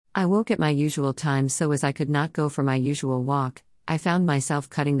I woke at my usual time, so as I could not go for my usual walk, I found myself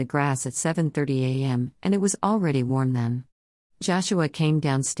cutting the grass at 7:30 a.m., and it was already warm then. Joshua came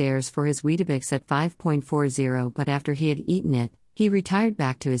downstairs for his Weetabix at 5:40, but after he had eaten it, he retired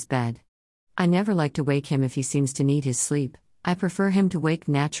back to his bed. I never like to wake him if he seems to need his sleep. I prefer him to wake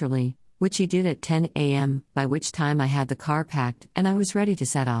naturally, which he did at 10 a.m., by which time I had the car packed and I was ready to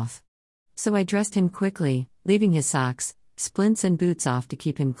set off. So I dressed him quickly, leaving his socks, splints and boots off to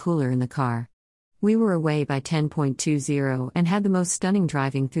keep him cooler in the car. We were away by 10:20 and had the most stunning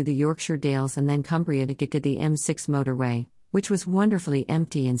driving through the Yorkshire Dales and then Cumbria to get to the M6 motorway, which was wonderfully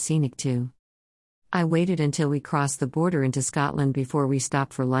empty and scenic too. I waited until we crossed the border into Scotland before we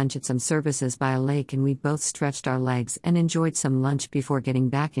stopped for lunch at some services by a lake, and we both stretched our legs and enjoyed some lunch before getting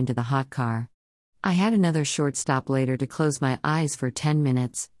back into the hot car. I had another short stop later to close my eyes for 10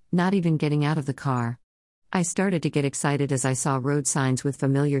 minutes, not even getting out of the car. I started to get excited as I saw road signs with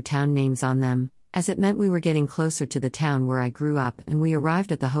familiar town names on them, as it meant we were getting closer to the town where I grew up, and we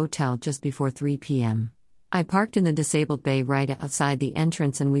arrived at the hotel just before 3 p.m. I parked in the disabled bay right outside the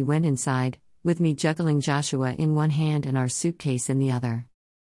entrance and we went inside, with me juggling Joshua in one hand and our suitcase in the other.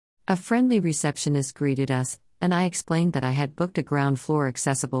 A friendly receptionist greeted us, and I explained that I had booked a ground floor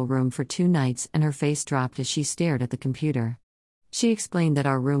accessible room for 2 nights, and her face dropped as she stared at the computer. She explained that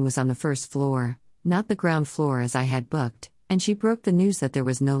our room was on the first floor, not the ground floor as I had booked, and she broke the news that there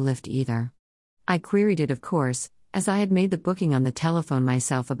was no lift either. I queried it, of course, as I had made the booking on the telephone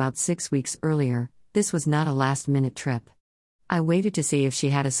myself about 6 weeks earlier. This was not a last-minute trip. I waited to see if she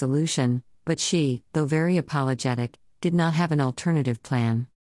had a solution, but she, though very apologetic, did not have an alternative plan.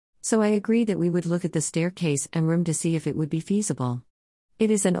 So I agreed that we would look at the staircase and room to see if it would be feasible. It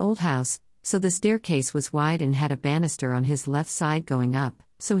is an old house, so the staircase was wide and had a banister on his left side going up,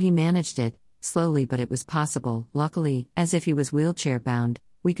 so he managed it, slowly, but it was possible. Luckily, as if he was wheelchair-bound,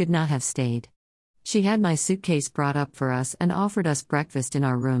 we could not have stayed. She had my suitcase brought up for us and offered us breakfast in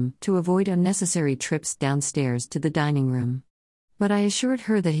our room to avoid unnecessary trips downstairs to the dining room. But I assured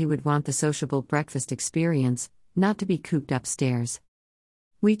her that he would want the sociable breakfast experience, not to be cooped upstairs.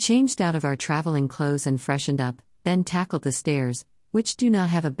 We changed out of our traveling clothes and freshened up, then tackled the stairs, which do not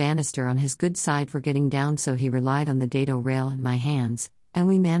have a banister on his good side for getting down, so he relied on the dado rail in my hands, and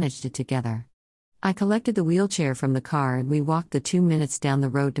we managed it together. I collected the wheelchair from the car and we walked the 2 minutes down the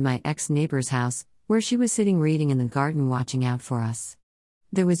road to my ex-neighbor's house, where she was sitting reading in the garden watching out for us.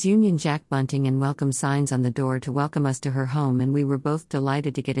 There was Union Jack bunting and welcome signs on the door to welcome us to her home, and we were both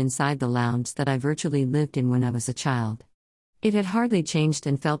delighted to get inside the lounge that I virtually lived in when I was a child. It had hardly changed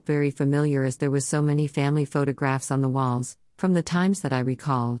and felt very familiar, as there was so many family photographs on the walls, from the times that I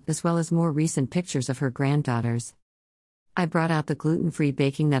recall, as well as more recent pictures of her granddaughters. I brought out the gluten-free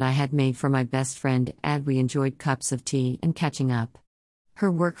baking that I had made for my best friend, and we enjoyed cups of tea and catching up. Her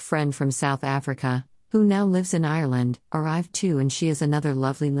work friend from South Africa, who now lives in Ireland, arrived too, and she is another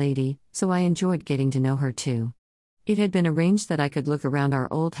lovely lady, so I enjoyed getting to know her too. It had been arranged that I could look around our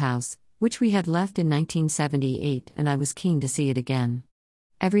old house, which we had left in 1978, and I was keen to see it again.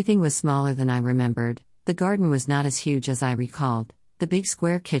 Everything was smaller than I remembered. The garden was not as huge as I recalled. The big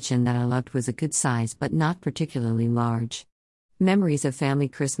square kitchen that I loved was a good size but not particularly large. Memories of family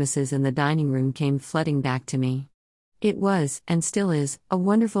Christmases in the dining room came flooding back to me. It was, and still is, a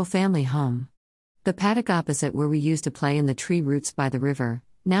wonderful family home. The paddock opposite where we used to play in the tree roots by the river,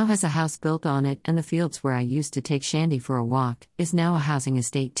 now has a house built on it, and the fields where I used to take Shandy for a walk, is now a housing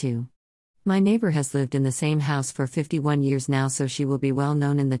estate too. My neighbor has lived in the same house for 51 years now, so she will be well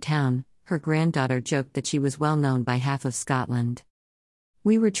known in the town. Her granddaughter joked that she was well known by half of Scotland.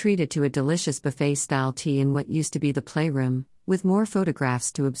 We were treated to a delicious buffet-style tea in what used to be the playroom, with more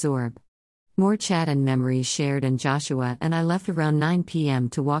photographs to absorb. More chat and memories shared, and Joshua and I left around 9 p.m.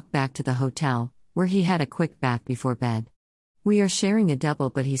 to walk back to the hotel, where he had a quick bath before bed. We are sharing a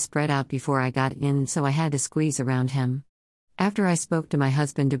double, but he spread out before I got in, so I had to squeeze around him. After I spoke to my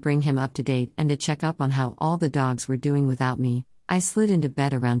husband to bring him up to date and to check up on how all the dogs were doing without me, I slid into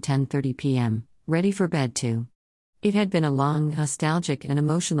bed around 10:30 p.m., ready for bed too. It had been a long, nostalgic and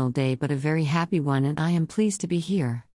emotional day, but a very happy one, and I am pleased to be here.